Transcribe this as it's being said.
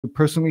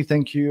personally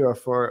thank you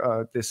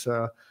for this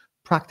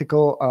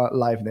practical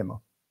live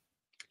demo.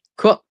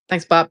 Cool.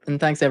 Thanks, Bob, and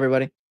thanks,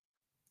 everybody.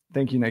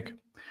 Thank you, Nick.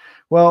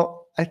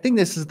 Well, I think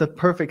this is the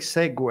perfect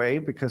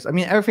segue because, I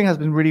mean, everything has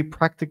been really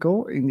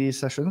practical in these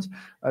sessions.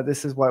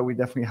 This is why we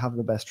definitely have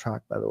the best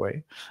track, by the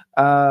way.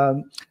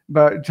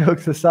 But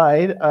jokes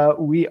aside,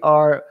 we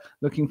are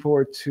looking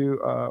forward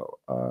to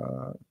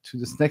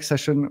this next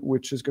session,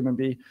 which is going to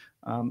be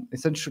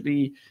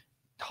essentially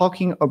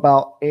talking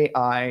about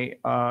AI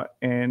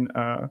and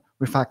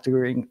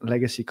refactoring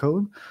legacy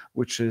code,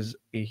 which is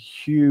a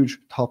huge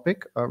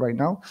topic right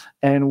now.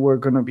 And we're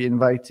going to be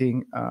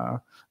inviting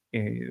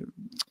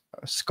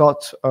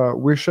Scott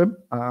Wierschem,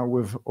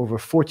 with over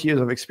 40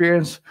 years of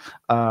experience,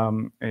 a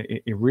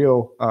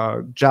real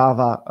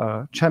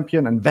Java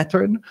champion and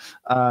veteran.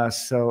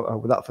 So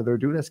without further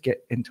ado, let's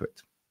get into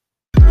it.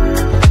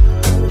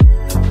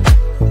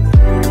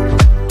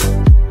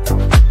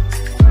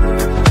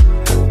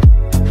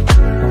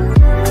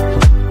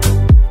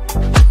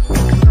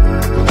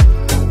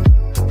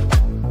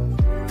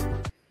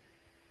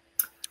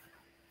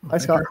 Hi,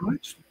 Scott.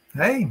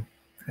 Hey,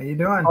 how you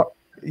doing?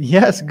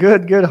 Yes,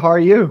 good. How are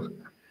you?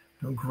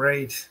 Oh,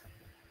 great.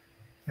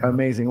 Yeah.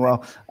 Amazing.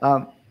 Well,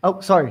 oh,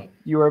 sorry,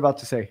 you were about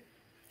to say.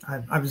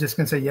 I was just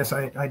going to say, yes,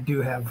 I do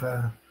have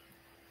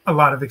a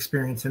lot of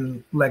experience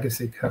in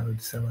legacy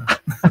code. So,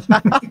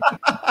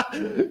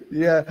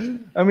 yeah,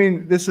 I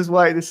mean, this is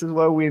why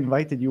we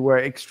invited you. We're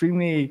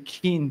extremely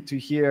keen to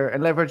hear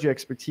and leverage your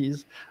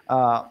expertise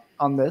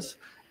on this.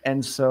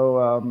 And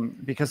so,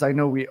 because I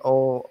know we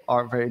all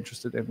are very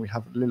interested and we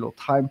have little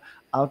time,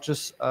 I'll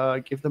just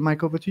give the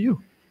mic over to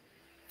you.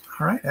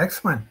 All right,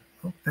 excellent.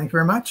 Well, thank you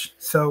very much.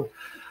 So,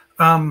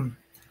 yeah,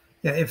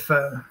 if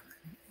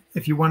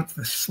you want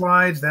the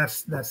slides,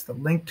 that's the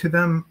link to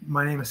them.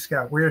 My name is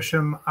Scott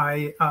Wierschem.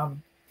 I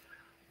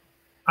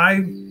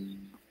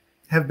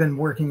have been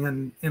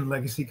working in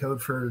legacy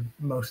code for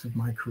most of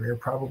my career.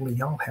 Probably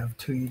y'all have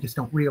too. You just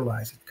don't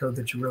realize it. Code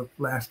that you wrote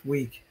last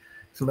week.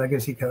 It's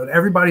legacy code.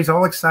 Everybody's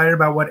all excited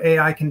about what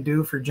AI can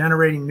do for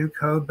generating new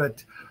code,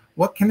 but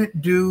what can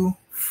it do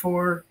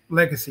for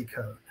legacy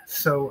code?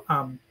 So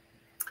I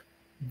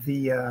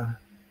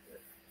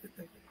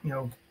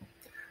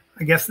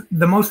guess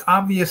the most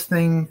obvious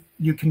thing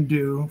you can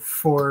do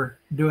for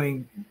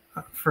doing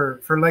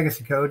for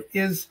legacy code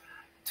is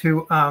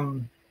to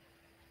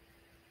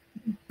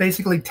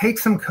basically take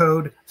some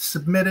code,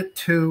 submit it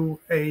to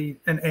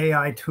an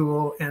AI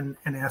tool, and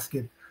ask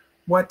it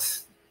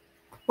what's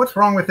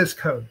wrong with this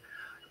code.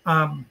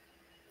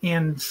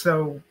 And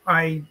so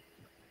I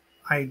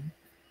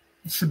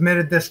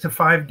submitted this to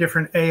 5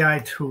 different AI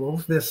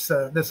tools. This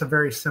a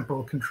very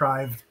simple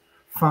contrived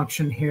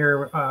function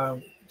here,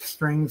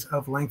 strings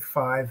of length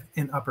 5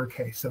 in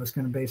uppercase. So it's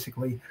going to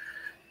basically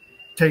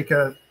take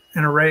an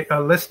array, a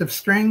list of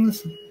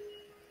strings,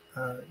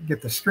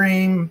 get the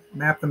string,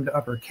 map them to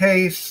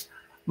uppercase,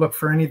 look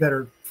for any that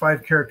are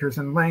 5 characters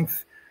in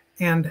length,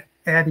 and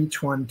add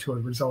each one to a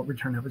result,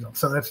 return that result.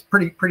 So that's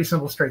pretty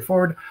simple,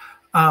 straightforward.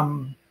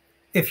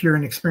 If you're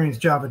an experienced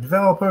Java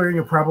developer,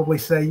 you'll probably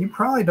say you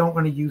probably don't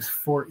want to use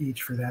for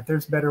each for that.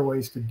 There's better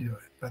ways to do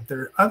it. But there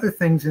are other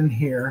things in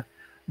here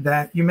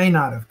that you may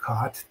not have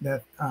caught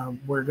that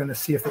we're going to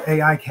see if the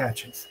AI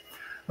catches.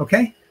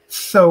 Okay,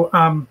 so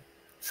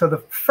so the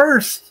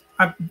first,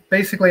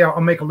 basically,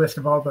 I'll make a list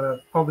of all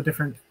the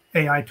different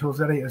AI tools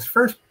that I use.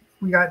 First,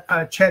 we got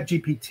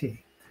ChatGPT,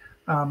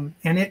 and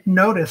it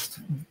noticed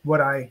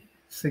what I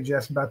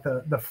suggest about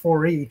the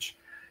for each,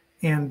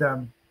 and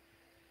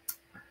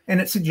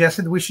it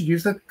suggested that we should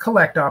use the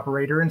collect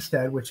operator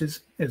instead, which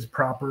is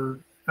proper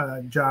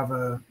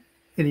Java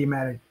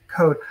idiomatic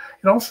code.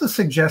 It also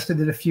suggested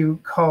that if you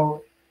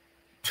call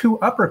to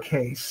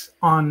uppercase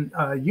on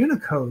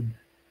Unicode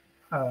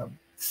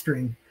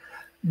string,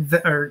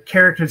 or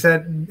characters,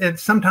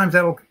 sometimes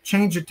that'll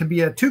change it to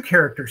be a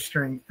 2-character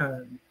string.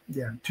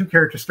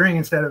 2-character string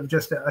instead of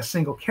just a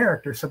single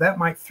character. So that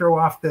might throw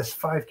off this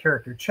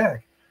 5-character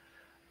check.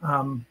 I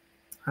don't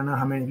know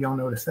how many of y'all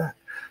noticed that.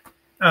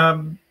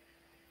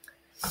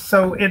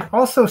 So it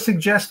also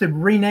suggested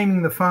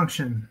renaming the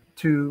function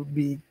to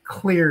be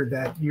clear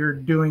that you're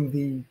doing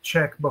the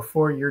check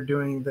before you're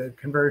doing the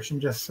conversion,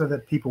 just so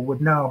that people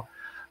would know.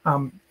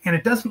 And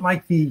it doesn't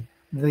like the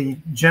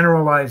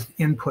generalized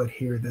input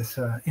here, this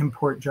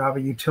import Java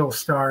util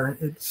star.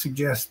 It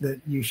suggests that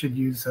you should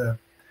use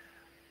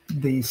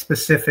the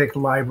specific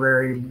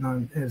library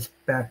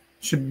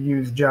should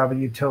use Java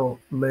util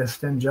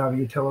list and Java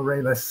util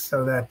array list,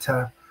 so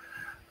that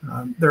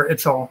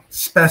it's all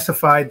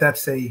specified.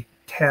 That's a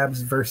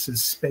tabs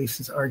versus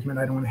spaces argument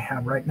I don't want to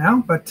have right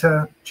now, but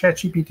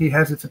ChatGPT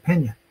has its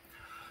opinion.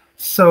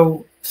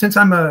 So since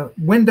I'm a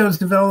Windows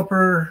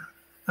developer,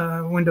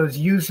 Windows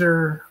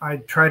user, I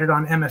tried it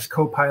on MS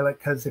Copilot,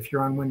 because if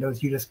you're on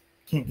Windows, you just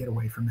can't get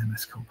away from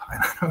MS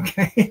Copilot,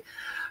 okay?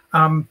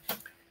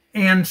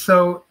 And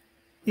so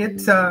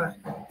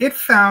it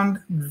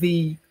found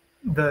the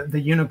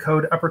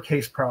Unicode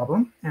uppercase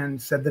problem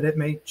and said that it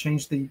may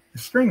change the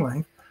string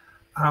length.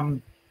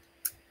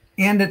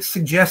 And it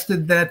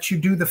suggested that you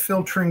do the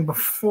filtering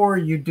before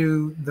you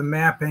do the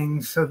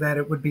mapping so that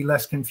it would be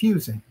less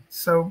confusing.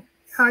 So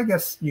I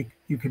guess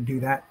you could do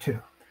that too.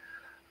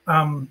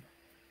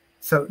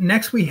 So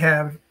next we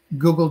have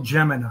Google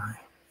Gemini.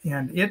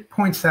 And it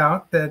points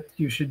out that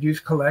you should use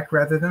collect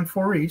rather than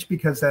for each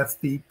because that's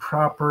the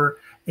proper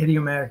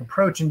idiomatic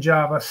approach in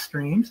Java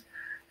streams.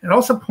 It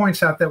also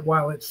points out that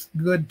while it's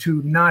good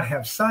to not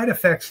have side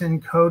effects in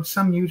code,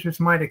 some users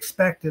might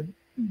expect it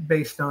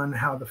based on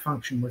how the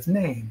function was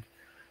named.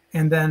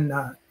 And then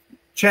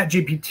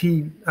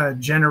ChatGPT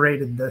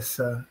generated this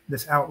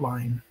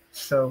outline.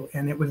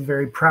 And it was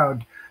very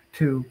proud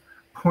to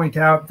point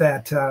out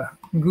that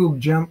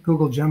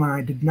Google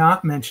Gemini did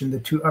not mention the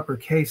 2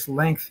 uppercase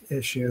length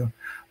issue,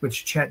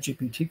 which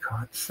ChatGPT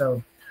caught.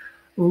 So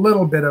a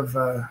little bit of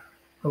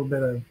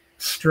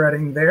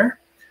strutting there.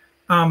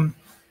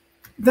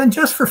 Then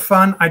just for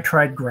fun, I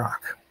tried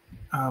Grok,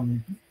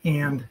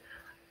 and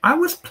I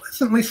was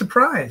pleasantly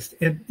surprised.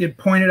 It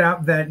pointed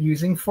out that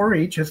using for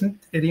each isn't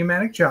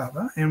idiomatic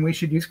Java, and we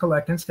should use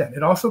collect instead.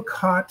 It also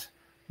caught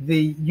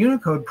the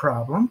Unicode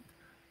problem,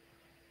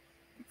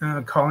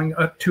 calling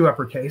 2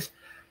 uppercase.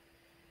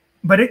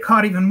 But it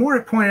caught even more.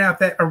 It pointed out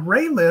that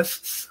array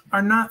lists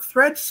are not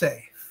thread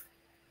safe.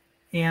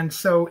 And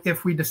so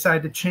if we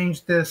decide to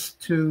change this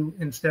to,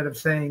 instead of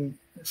saying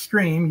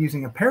stream,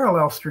 using a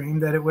parallel stream,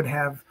 that it would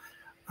have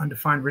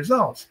undefined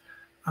results.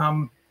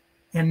 And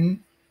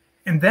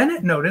then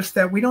it noticed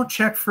that we don't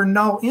check for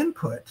null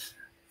inputs.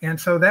 And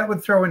so that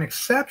would throw an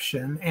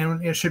exception,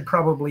 and it should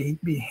probably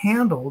be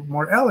handled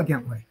more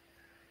elegantly.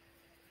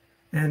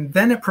 And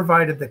then it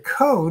provided the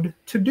code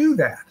to do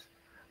that.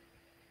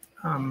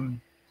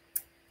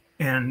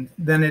 And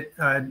then it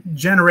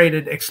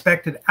generated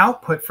expected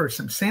output for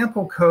some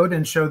sample code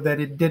and showed that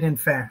it did in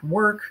fact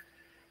work.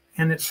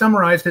 And it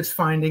summarized its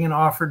finding and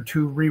offered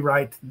to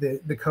rewrite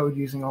the code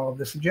using all of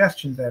the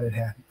suggestions that it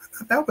had.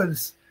 I thought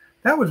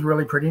that was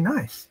really pretty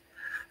nice.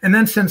 And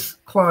then since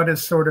Claude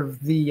is sort of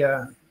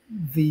the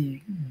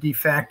de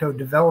facto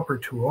developer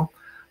tool,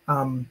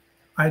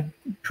 I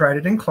tried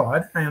it in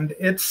Claude, and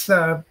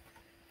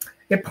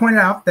it pointed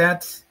out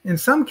that in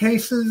some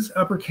cases,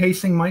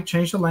 uppercasing might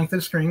change the length of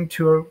the string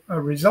to a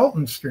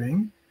resultant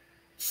string,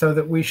 so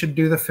that we should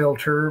do the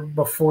filter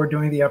before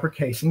doing the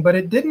uppercasing, but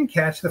it didn't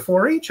catch the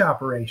for each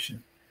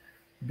operation,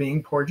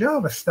 being poor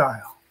Java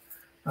style.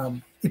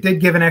 It did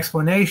give an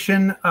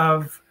explanation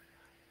of,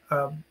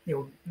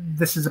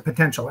 this is a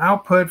potential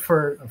output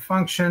for a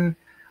function,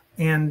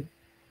 and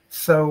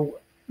so,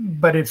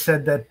 but it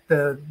said that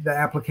the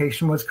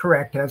application was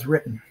correct as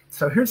written.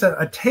 So here's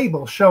a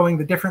table showing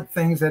the different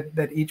things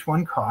that each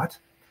one caught.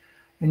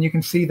 And you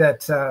can see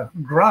that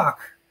Grok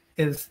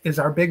is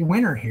our big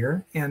winner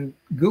here, and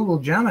Google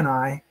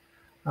Gemini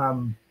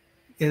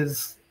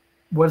was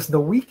the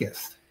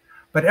weakest.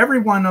 But every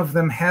one of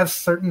them has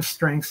certain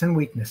strengths and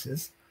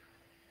weaknesses.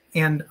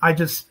 And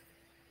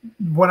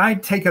what I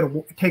take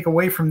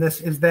away from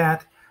this is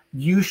that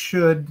you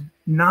should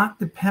not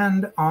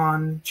depend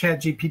on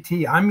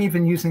ChatGPT. I'm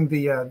even using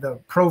the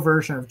pro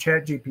version of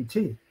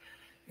ChatGPT.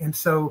 And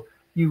so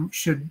you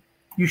should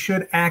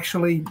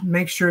actually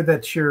make sure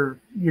that you're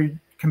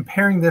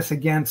comparing this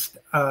against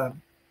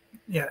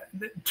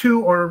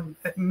 2 or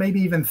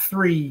maybe even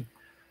 3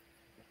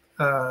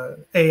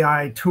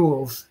 AI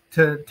tools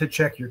to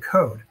check your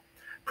code.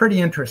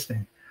 Pretty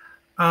interesting.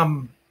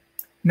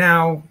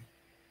 Now,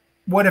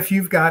 what if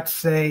you've got,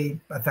 say,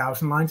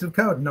 1,000 lines of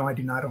code? No, I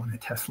do not own a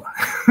Tesla.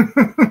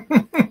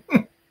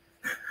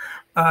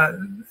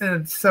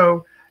 And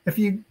so if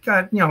you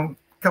got,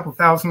 couple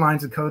thousand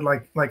lines of code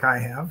like I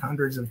have,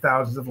 hundreds of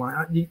thousands of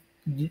lines,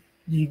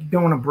 you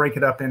don't want to break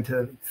it up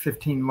into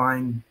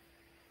 15-line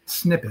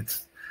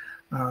snippets,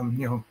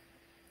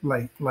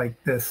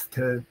 like this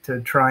to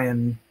try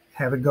and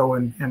have it go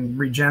and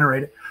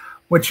regenerate it.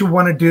 What you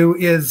want to do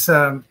is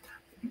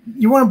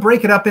you want to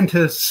break it up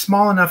into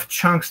small enough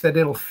chunks that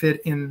it'll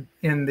fit in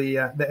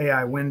the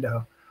AI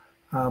window.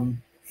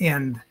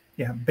 And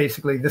yeah,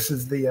 basically this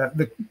is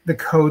the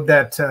code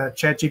that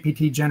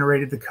ChatGPT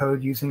generated, the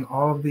code using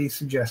all of these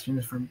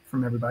suggestions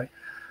from everybody.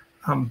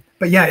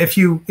 But yeah, if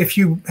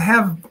you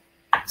have,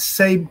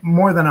 say,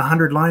 more than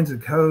 100 lines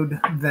of code,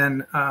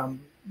 then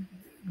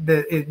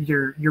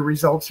your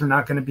results are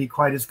not going to be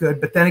quite as good.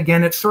 But then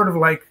again, it's sort of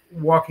like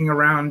walking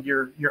around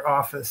your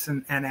office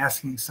and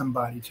asking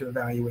somebody to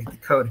evaluate the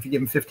code. If you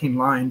give them 15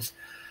 lines,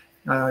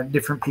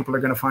 different people are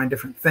going to find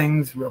different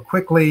things real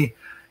quickly.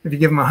 If you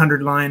give them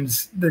 100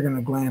 lines, they're going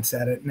to glance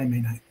at it and they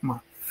may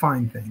not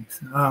find things.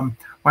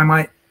 Why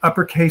might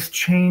uppercase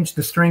change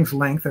the string's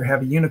length or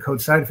have a Unicode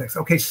side effects?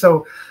 Okay,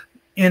 so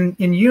in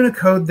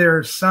Unicode, there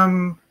are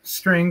some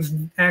strings.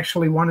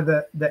 Actually, one of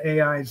the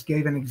AIs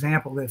gave an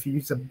example that if you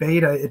use a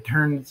beta, it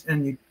turns,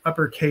 and you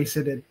uppercase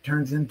it, it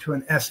turns into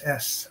an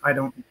SS. I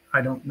don't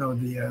know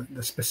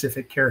the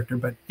specific character,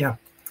 but yeah.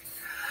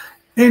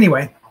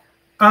 Anyway,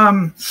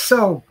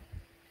 so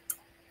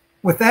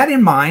with that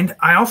in mind,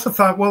 I also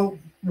thought, well,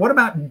 what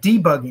about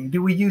debugging?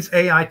 Do we use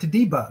AI to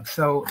debug?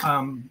 So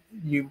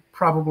you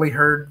probably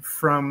heard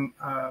from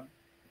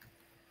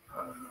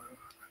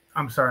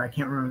I'm sorry, I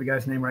can't remember the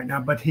guy's name right now,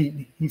 but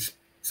he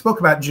spoke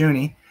about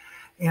Junie.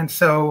 And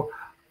so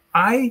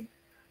I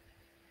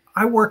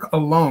work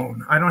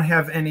alone. I don't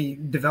have any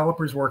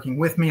developers working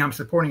with me. I'm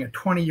supporting a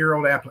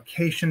 20-year-old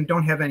application,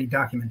 don't have any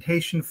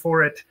documentation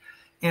for it.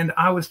 And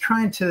I was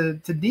trying to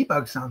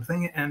debug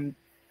something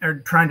or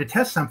trying to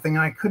test something,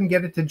 and I couldn't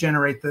get it to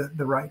generate the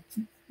right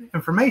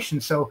information.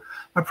 So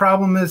my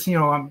problem is,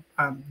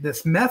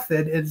 this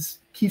method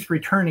keeps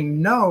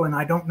returning no, and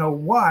I don't know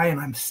why, and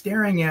I'm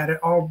staring at it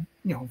all,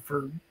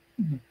 for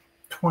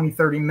 20,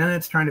 30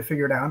 minutes trying to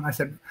figure it out. And I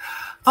said,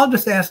 I'll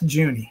just ask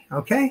Junie,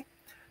 okay?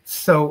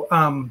 So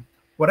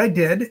what I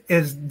did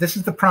is, this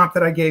is the prompt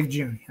that I gave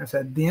Junie. I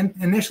said, the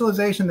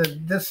initialization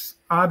that this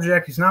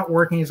object is not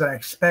working as I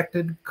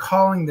expected.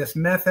 Calling this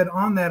method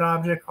on that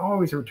object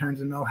always returns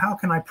a null. How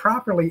can I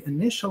properly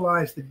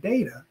initialize the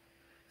data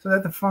so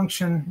that the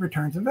function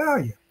returns a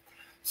value?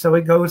 So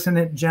it goes and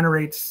it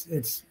generates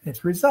its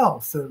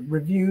results. So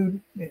reviewed,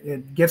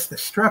 it gets the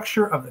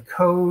structure of the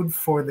code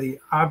for the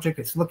object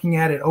it's looking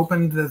at. It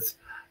opened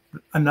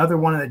another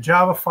one of the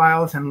Java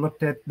files and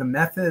looked at the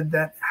method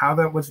how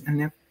that was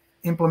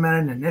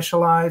implemented and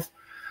initialized.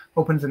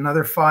 Opens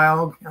another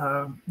file,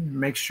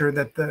 makes sure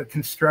that the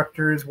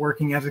constructor is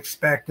working as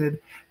expected,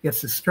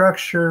 gets the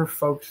structure,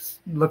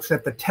 looks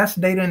at the test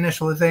data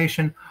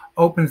initialization,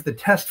 opens the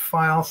test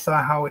file,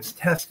 saw how it's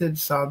tested,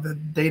 saw the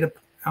data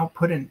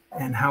output and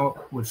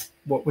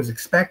what was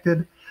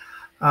expected.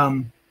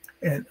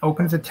 It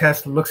opens a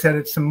test, looks at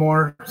it some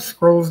more,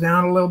 scrolls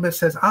down a little bit,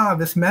 says,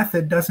 this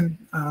method doesn't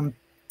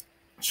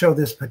show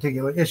this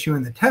particular issue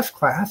in the test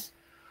class.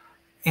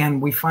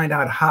 And we find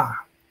out,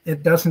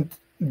 it doesn't,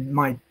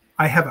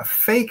 I have a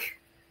fake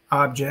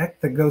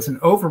object that goes and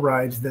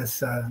overrides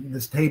this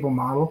table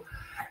model,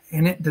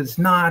 and it does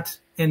not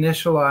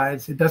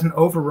initialize, it doesn't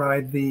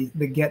override the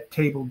get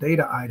table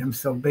data item.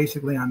 So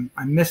basically I'm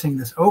missing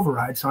this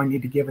override, so I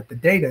need to give it the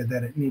data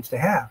that it needs to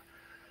have.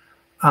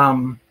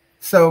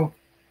 So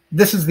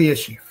this is the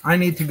issue. I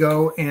need to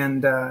go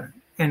and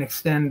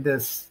extend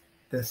this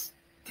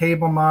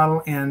table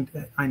model, and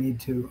I need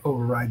to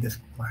override this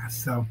class.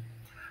 So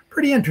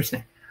pretty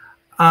interesting.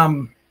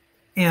 And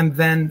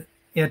then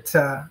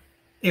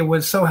it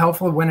was so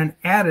helpful when it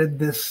added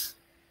this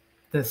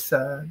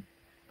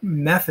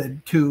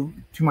method to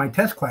my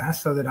test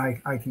class so that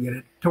I can get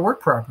it to work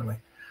properly.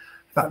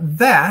 I thought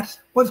that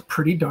was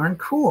pretty darn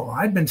cool.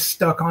 I'd been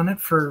stuck on it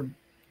for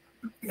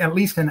at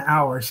least an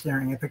hour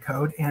staring at the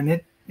code, and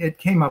it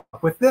came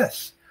up with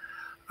this.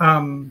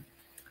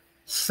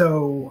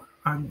 So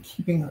I'm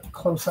keeping a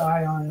close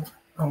eye on,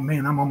 oh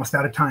man, I'm almost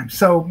out of time.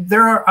 So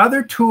there are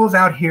other tools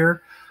out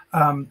here.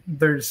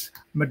 There's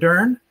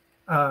Modern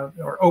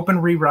or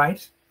Open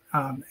Rewrite,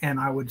 and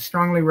I would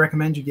strongly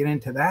recommend you get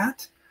into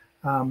that.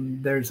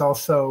 There's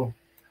also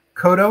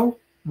Codo,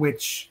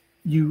 which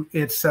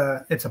it's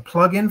a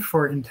plugin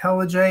for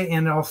IntelliJ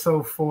and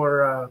also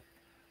for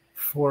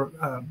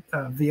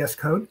VS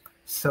Code.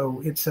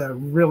 So it's a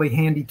really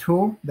handy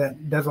tool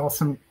that does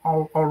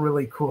all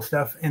really cool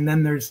stuff. And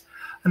then there's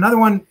another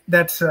one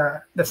that's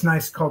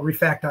nice called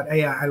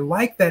Refactor.ai. I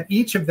like that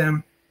each of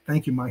them.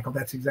 Thank you, Michael.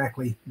 That's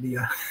exactly the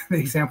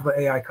example that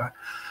AI caught.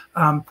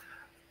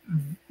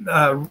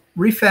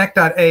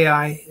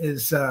 Refactor.ai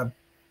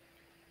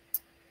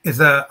is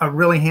a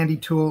really handy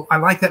tool. I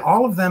like that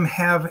all of them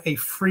have a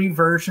free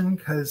version,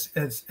 because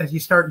as you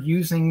start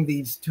using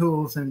these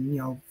tools,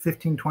 and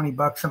 15, 20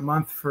 bucks a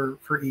month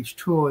for each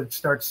tool, it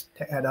starts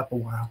to add up a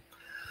while.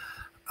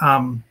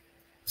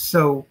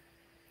 So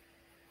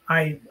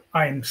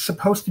I'm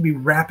supposed to be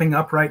wrapping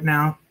up right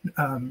now.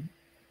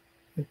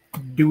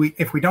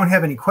 If we don't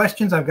have any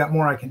questions, I've got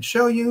more I can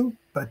show you,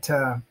 but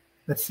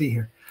let's see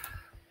here.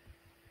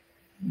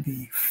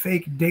 The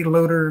fake data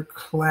loader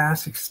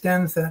class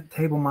extends that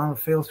table model,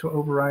 fails to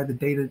override the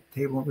data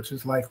table, which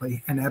is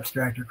likely an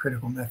abstract or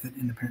critical method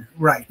independent.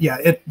 Right, yeah,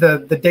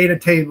 the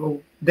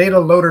data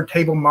loader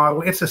table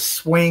model, it's a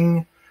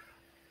swing,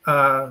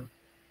 Java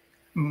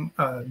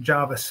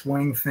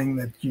swing thing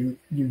that you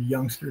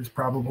youngsters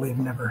probably have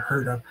never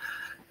heard of.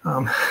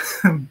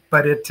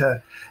 But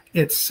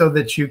it's so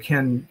that you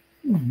can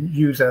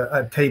use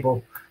a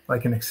table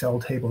like an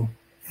Excel table,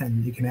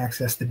 and you can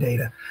access the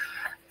data.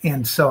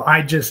 And so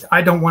I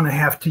don't want to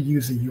have to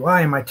use a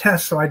UI in my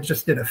test, so I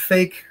just did a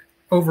fake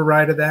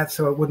override of that,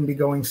 so it wouldn't be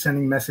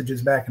sending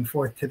messages back and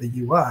forth to the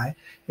UI.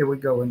 It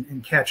would go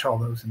and catch all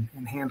those and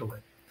handle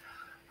it.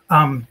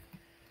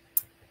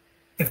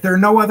 If there are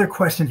no other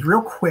questions,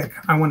 real quick,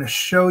 I want to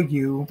show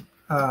you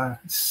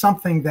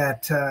something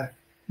that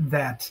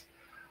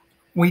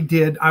we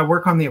did. I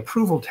work on the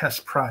approval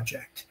test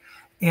project,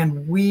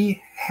 and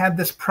we had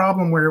this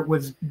problem where it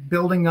was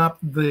building up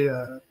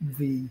the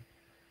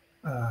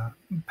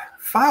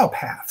file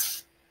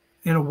paths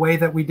in a way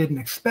that we didn't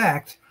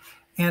expect.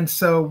 And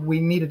so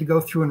we needed to go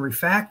through and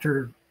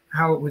refactor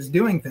how it was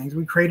doing things.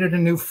 We created a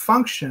new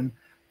function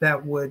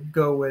that would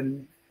go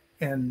and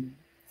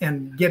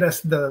get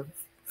us the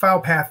file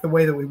path the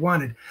way that we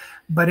wanted.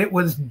 But it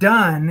was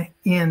done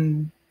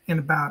in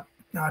about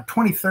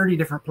 20, 30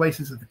 different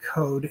places of the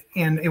code.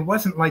 And it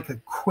wasn't like a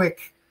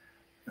quick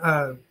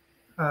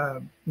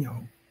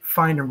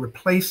find and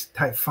replace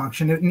type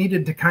function. It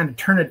needed to kind of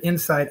turn it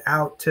inside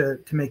out to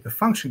make the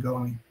function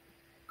going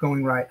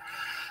right.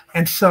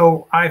 And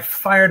so I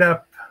fired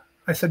up,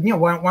 I said,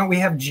 why don't we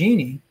have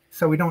Genie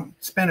so we don't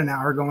spend an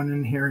hour going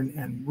in here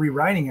and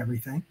rewriting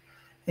everything.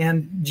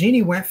 And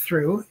Genie went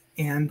through,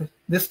 and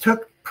this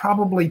took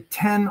probably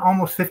 10,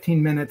 almost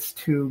 15 minutes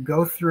to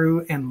go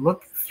through and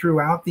look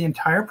throughout the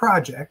entire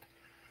project.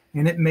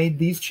 And it made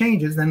these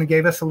changes. Then it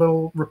gave us a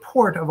little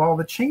report of all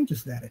the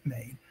changes that it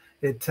made.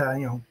 It,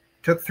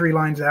 took 3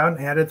 lines out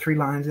and added 3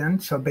 lines in.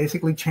 So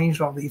basically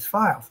changed all these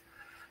files.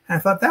 And I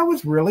thought that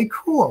was really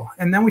cool.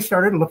 And then we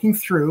started looking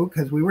through,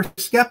 because we were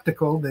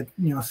skeptical that,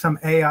 some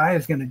AI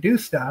is going to do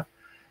stuff,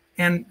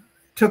 and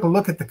took a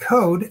look at the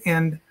code.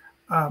 And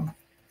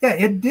yeah,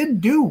 it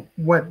did do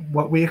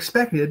what we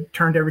expected,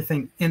 turned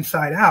everything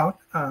inside out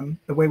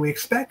the way we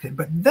expected.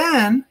 But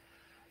then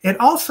it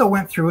also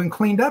went through and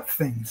cleaned up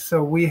things.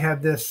 So we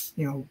had this,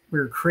 we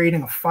were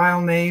creating a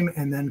file name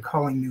and then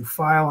calling new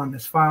file on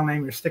this file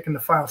name. You're sticking the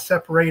file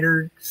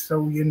separator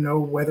so you know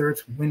whether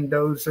it's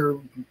Windows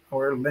or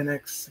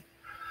Linux.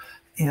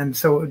 And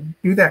so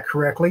do that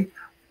correctly.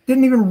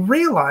 Didn't even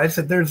realize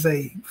that there's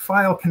a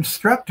file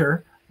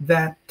constructor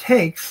that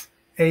takes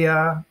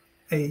a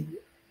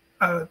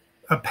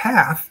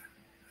path,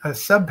 a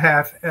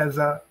subpath as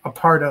a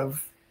part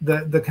of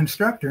the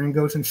constructor, and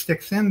goes and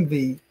sticks in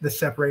the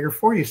separator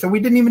for you. So we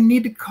didn't even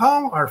need to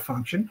call our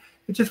function.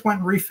 It just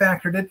went and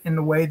refactored it in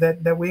the way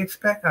that we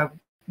expect.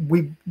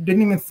 We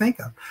didn't even think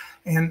of.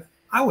 And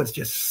I was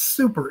just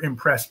super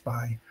impressed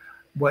by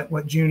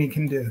what Genie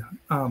can do.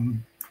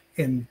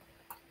 And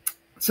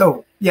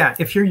so, yeah,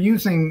 if you're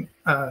using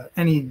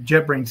any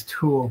JetBrains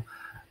tool,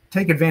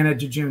 take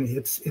advantage of Genie.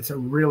 It's a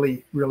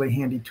really, really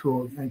handy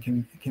tool, and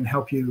can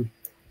help you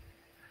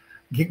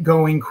get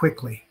going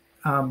quickly.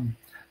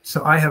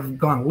 So I have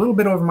gone a little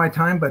bit over my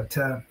time, but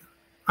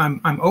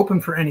I'm open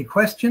for any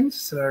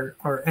questions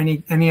or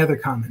any other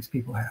comments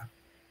people have.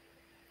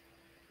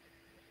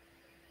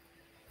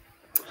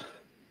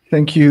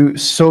 Thank you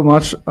so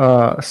much,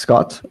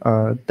 Scott.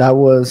 That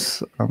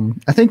was,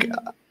 I think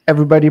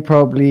everybody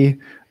probably,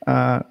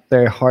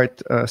 their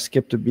heart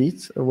skipped a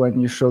beat when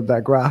you showed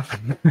that graph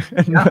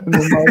and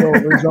the model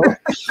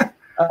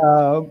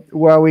result.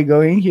 Where are we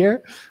going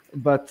here?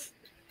 But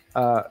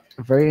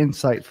very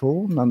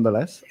insightful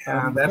nonetheless.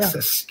 Yeah, that's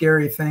a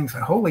scary thing. So,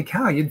 holy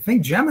cow, you'd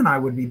think Gemini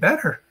would be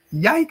better.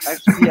 Yikes.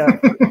 Actually, yeah,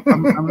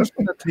 I'm just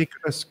going to take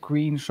a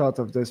screenshot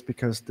of this,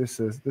 because this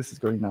is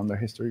going down the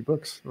history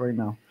books right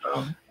now.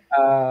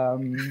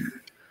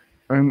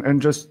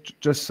 And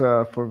just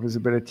for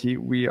visibility,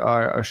 we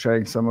are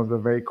sharing some of the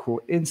very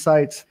cool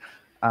insights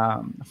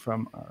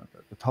from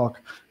the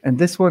talk. And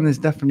this one is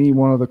definitely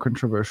one of the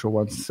controversial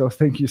ones. So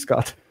thank you,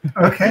 Scott.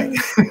 Okay.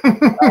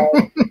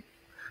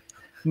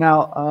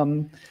 Now,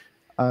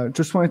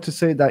 just wanted to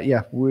say that,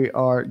 yeah, we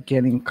are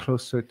getting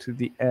closer to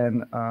the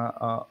end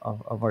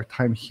of our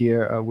time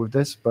here with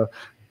this, but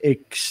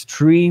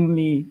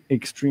extremely,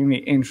 extremely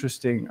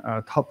interesting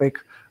topic.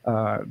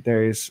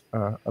 There is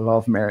a lot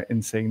of merit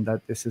in saying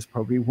that this is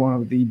probably one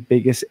of the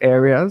biggest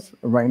areas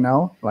right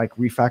now, like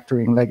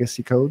refactoring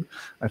legacy code.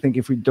 I think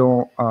if we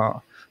don't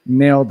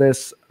nail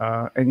this,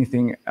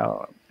 anything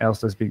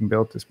else that's being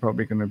built is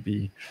probably going to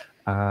be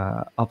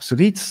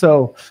obsolete,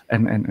 so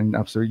and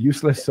absolutely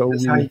useless. So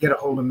that's how you get a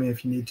hold of me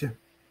if you need to.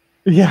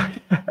 Yeah,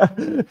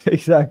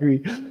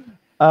 exactly.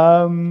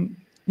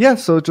 Yeah,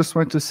 so just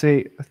wanted to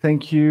say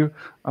thank you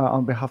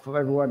on behalf of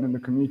everyone in the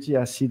community.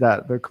 I see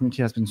that the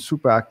community has been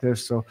super active,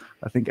 so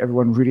I think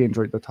everyone really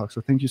enjoyed the talk.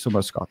 So thank you so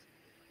much, Scott.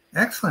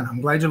 Excellent.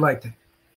 I'm glad you liked it.